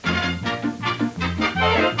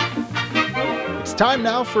time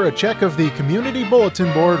now for a check of the Community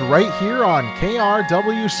Bulletin Board right here on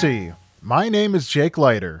KRWC. My name is Jake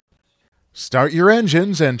Leiter. Start your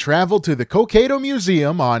engines and travel to the Cokato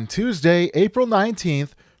Museum on Tuesday, April 19th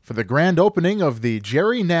for the grand opening of the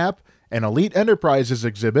Jerry Knapp and Elite Enterprises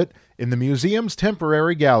exhibit in the museum's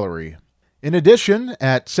temporary gallery. In addition,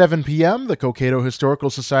 at 7 p.m., the Cokato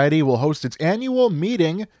Historical Society will host its annual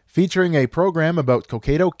meeting featuring a program about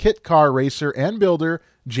Cokato kit car racer and builder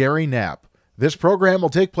Jerry Knapp. This program will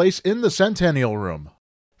take place in the Centennial Room.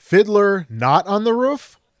 Fiddler not on the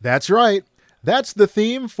roof? That's right. That's the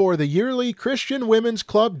theme for the yearly Christian Women's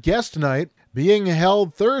Club Guest Night being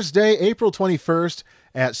held Thursday, April 21st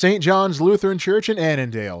at St. John's Lutheran Church in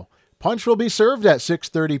Annandale. Punch will be served at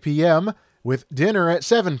 6:30 p.m. with dinner at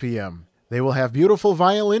 7 p.m. They will have beautiful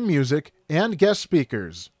violin music and guest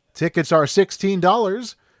speakers. Tickets are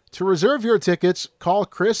 $16. To reserve your tickets, call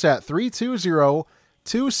Chris at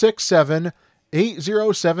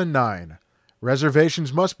 320-267-8079.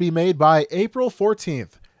 Reservations must be made by April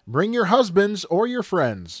 14th. Bring your husbands or your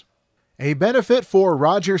friends. A benefit for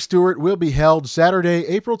Roger Stewart will be held Saturday,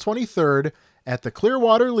 April 23rd at the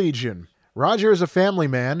Clearwater Legion. Roger is a family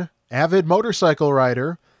man, avid motorcycle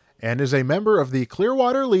rider, and is a member of the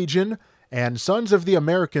Clearwater Legion and Sons of the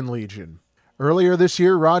American Legion. Earlier this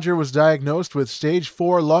year, Roger was diagnosed with stage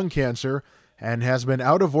 4 lung cancer and has been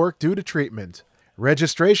out of work due to treatment.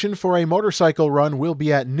 Registration for a motorcycle run will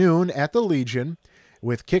be at noon at the Legion,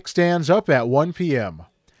 with kickstands up at 1 p.m.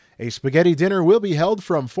 A spaghetti dinner will be held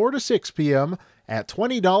from 4 to 6 p.m. at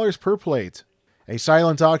 $20 per plate. A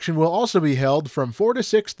silent auction will also be held from 4 to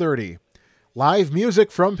 6:30. Live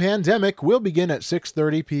music from Pandemic will begin at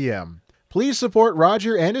 6:30 p.m. Please support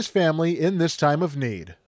Roger and his family in this time of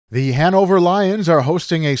need. The Hanover Lions are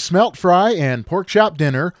hosting a smelt fry and pork chop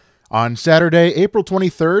dinner on Saturday, April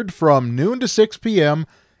 23rd from noon to 6 p.m.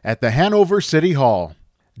 at the Hanover City Hall.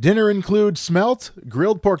 Dinner includes smelt,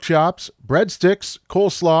 grilled pork chops, breadsticks,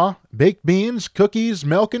 coleslaw, baked beans, cookies,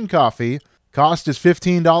 milk, and coffee. Cost is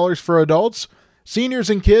 $15 for adults. Seniors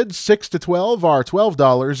and kids 6 to 12 are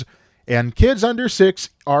 $12, and kids under 6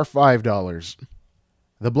 are $5.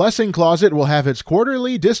 The Blessing Closet will have its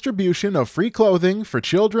quarterly distribution of free clothing for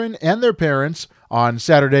children and their parents on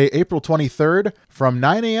Saturday, April 23rd from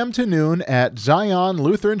 9 a.m. to noon at Zion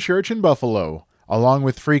Lutheran Church in Buffalo. Along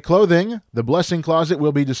with free clothing, the Blessing Closet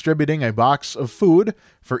will be distributing a box of food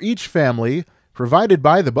for each family provided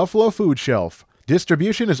by the Buffalo Food Shelf.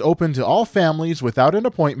 Distribution is open to all families without an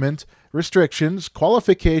appointment, restrictions,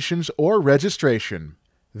 qualifications, or registration.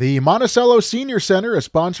 The Monticello Senior Center is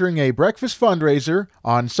sponsoring a breakfast fundraiser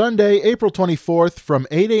on Sunday, April 24th from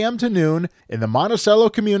 8 a.m. to noon in the Monticello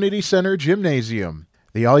Community Center Gymnasium.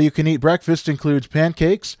 The all-you-can-eat breakfast includes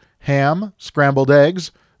pancakes, ham, scrambled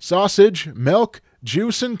eggs, sausage, milk,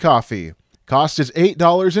 juice, and coffee. Cost is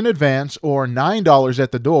 $8 in advance or $9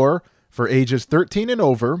 at the door for ages 13 and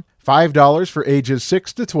over, $5 for ages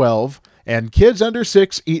 6 to 12, and kids under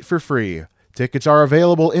 6 eat for free. Tickets are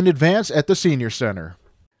available in advance at the Senior Center.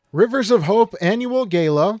 Rivers of Hope Annual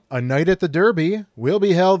Gala, A Night at the Derby, will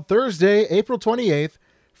be held Thursday, April 28th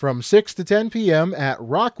from 6 to 10 p.m. at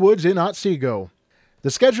Rockwoods in Otsego.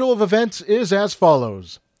 The schedule of events is as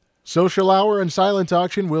follows. Social hour and silent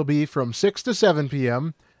auction will be from 6 to 7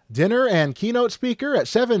 p.m., dinner and keynote speaker at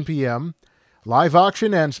 7 p.m., live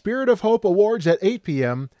auction and Spirit of Hope awards at 8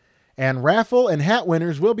 p.m., and raffle and hat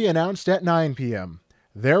winners will be announced at 9 p.m.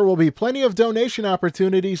 There will be plenty of donation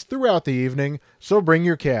opportunities throughout the evening, so bring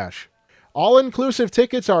your cash. All-inclusive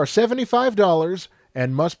tickets are $75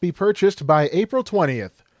 and must be purchased by April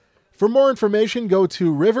 20th. For more information, go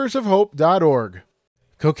to riversofhope.org.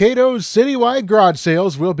 Cocato's citywide garage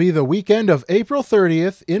sales will be the weekend of April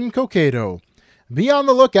 30th in Cokato. Be on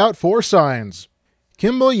the lookout for signs.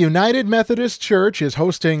 Kimball United Methodist Church is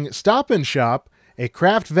hosting Stop and Shop, a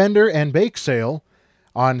craft vendor and bake sale,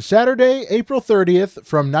 on Saturday, April 30th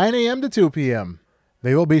from 9 a.m. to 2 p.m.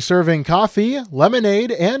 They will be serving coffee,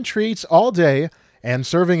 lemonade, and treats all day and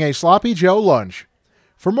serving a Sloppy Joe lunch.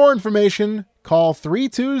 For more information, call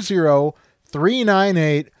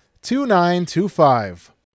 320-398-2925.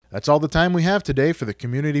 That's all the time we have today for the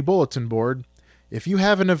Community Bulletin Board. If you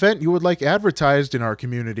have an event you would like advertised in our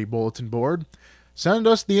Community Bulletin Board, send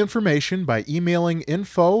us the information by emailing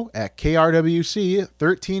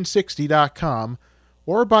info@krwc1360.com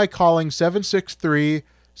or by calling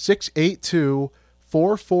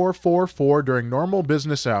 763-682-4444 during normal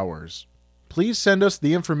business hours. Please send us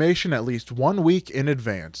the information at least 1 week in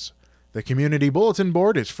advance. The Community Bulletin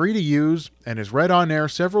Board is free to use and is read on air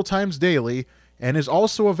several times daily and is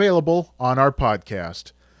also available on our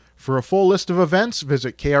podcast. For a full list of events,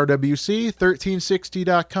 visit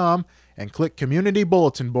krwc1360.com and click Community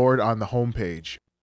Bulletin Board on the homepage.